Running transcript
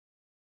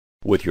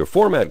With your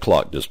format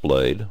clock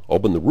displayed,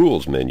 open the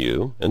Rules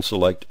menu and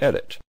select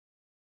Edit.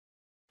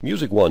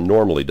 Music One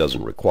normally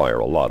doesn't require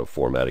a lot of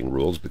formatting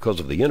rules because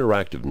of the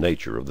interactive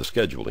nature of the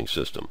scheduling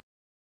system.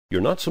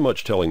 You're not so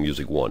much telling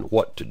Music One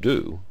what to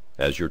do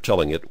as you're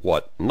telling it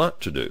what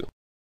not to do.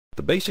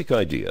 The basic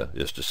idea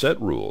is to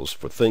set rules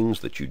for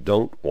things that you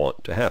don't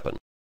want to happen.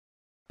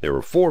 There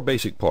are 4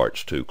 basic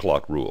parts to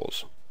clock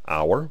rules: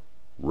 hour,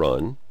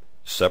 run,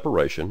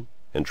 separation,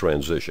 and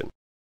transition.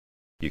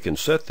 You can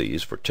set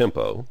these for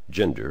tempo,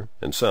 gender,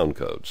 and sound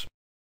codes.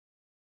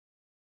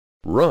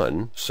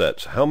 Run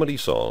sets how many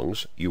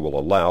songs you will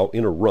allow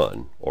in a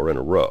run or in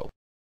a row.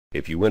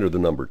 If you enter the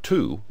number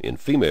 2 in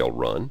female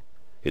run,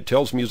 it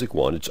tells Music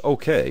One it's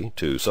okay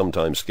to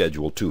sometimes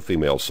schedule 2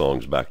 female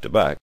songs back to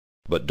back,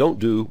 but don't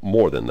do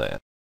more than that.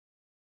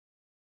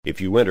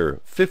 If you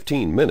enter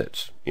 15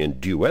 minutes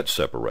in duet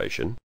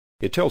separation,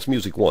 it tells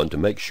Music One to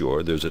make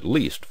sure there's at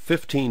least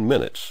 15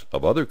 minutes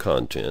of other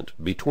content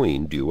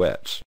between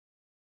duets.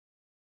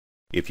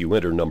 If you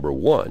enter number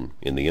 1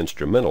 in the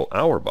instrumental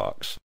hour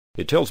box,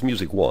 it tells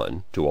Music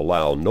One to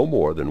allow no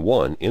more than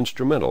 1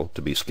 instrumental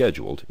to be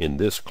scheduled in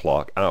this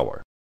clock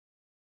hour.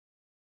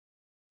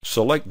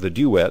 Select the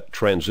Duet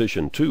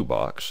Transition To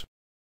box,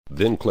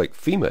 then click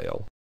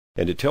Female,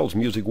 and it tells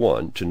Music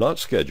One to not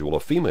schedule a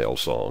female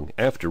song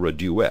after a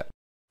duet.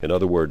 In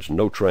other words,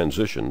 no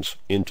transitions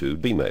into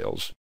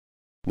females.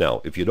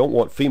 Now, if you don't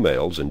want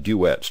females and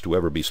duets to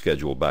ever be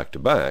scheduled back to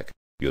back,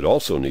 you'd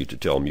also need to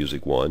tell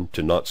Music One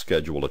to not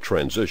schedule a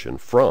transition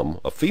from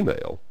a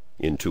female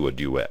into a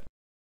duet.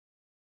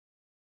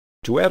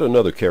 To add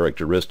another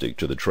characteristic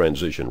to the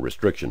Transition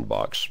Restriction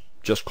box,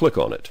 just click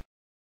on it.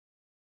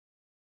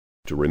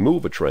 To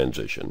remove a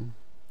transition,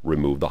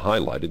 remove the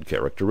highlighted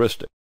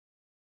characteristic.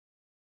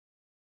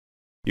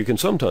 You can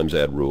sometimes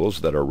add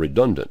rules that are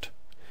redundant.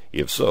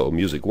 If so,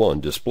 Music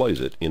One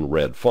displays it in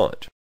red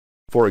font.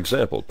 For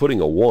example, putting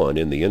a 1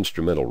 in the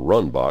instrumental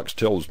run box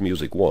tells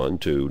Music One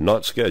to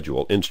not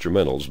schedule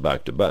instrumentals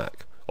back to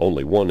back,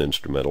 only 1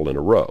 instrumental in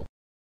a row.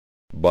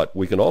 But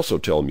we can also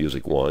tell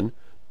Music One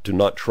to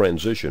not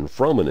transition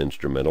from an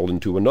instrumental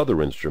into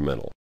another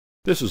instrumental.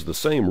 This is the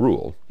same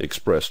rule,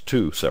 expressed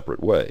 2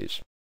 separate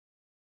ways.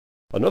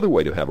 Another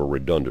way to have a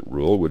redundant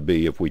rule would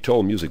be if we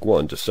told Music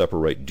One to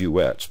separate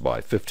duets by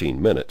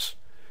 15 minutes,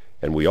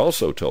 and we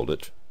also told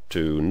it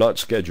to not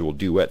schedule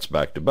duets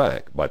back to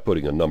back by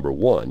putting a number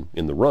 1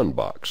 in the run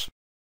box.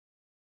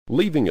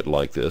 Leaving it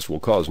like this will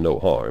cause no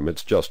harm.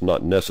 It's just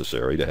not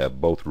necessary to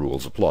have both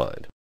rules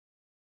applied.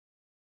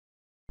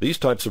 These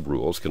types of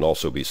rules can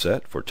also be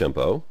set for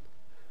tempo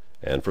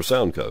and for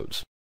sound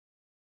codes.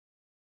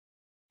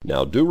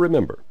 Now do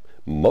remember,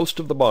 most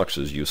of the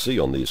boxes you see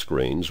on these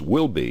screens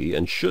will be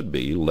and should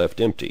be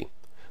left empty.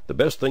 The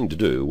best thing to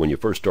do when you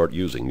first start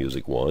using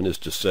Music One is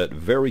to set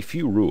very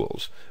few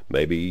rules,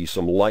 maybe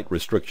some light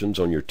restrictions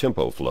on your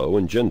tempo flow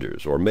and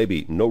genders, or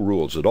maybe no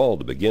rules at all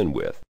to begin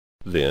with.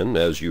 Then,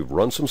 as you've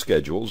run some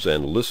schedules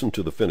and listened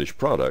to the finished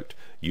product,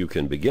 you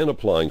can begin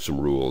applying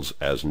some rules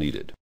as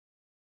needed.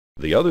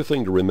 The other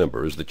thing to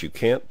remember is that you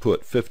can't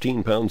put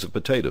 15 pounds of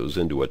potatoes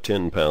into a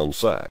 10-pound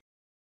sack.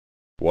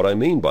 What I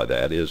mean by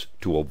that is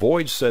to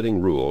avoid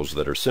setting rules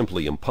that are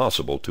simply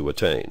impossible to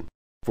attain.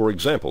 For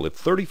example, if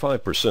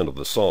 35% of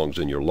the songs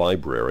in your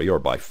library are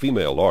by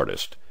female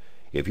artists,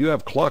 if you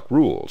have clock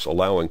rules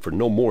allowing for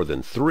no more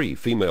than 3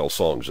 female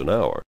songs an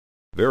hour,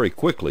 very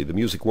quickly the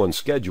Music One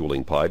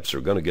scheduling pipes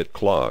are going to get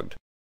clogged.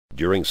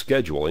 During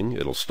scheduling,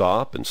 it'll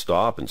stop and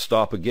stop and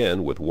stop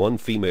again with one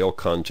female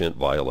content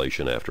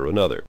violation after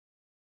another.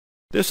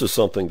 This is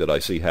something that I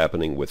see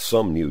happening with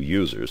some new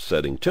users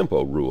setting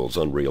tempo rules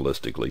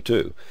unrealistically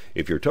too.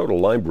 If your total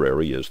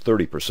library is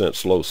 30%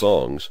 slow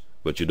songs,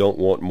 but you don't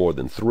want more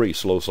than 3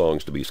 slow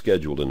songs to be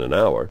scheduled in an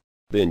hour,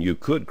 then you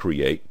could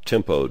create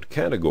tempoed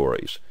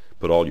categories.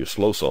 Put all your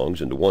slow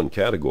songs into one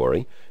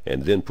category,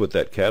 and then put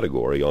that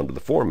category onto the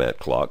format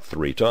clock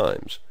 3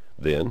 times.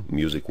 Then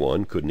Music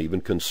One couldn't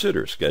even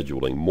consider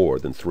scheduling more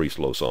than 3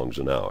 slow songs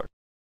an hour.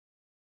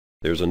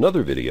 There's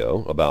another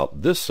video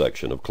about this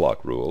section of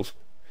clock rules,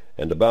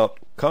 and about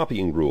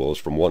copying rules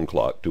from one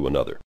clock to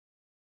another.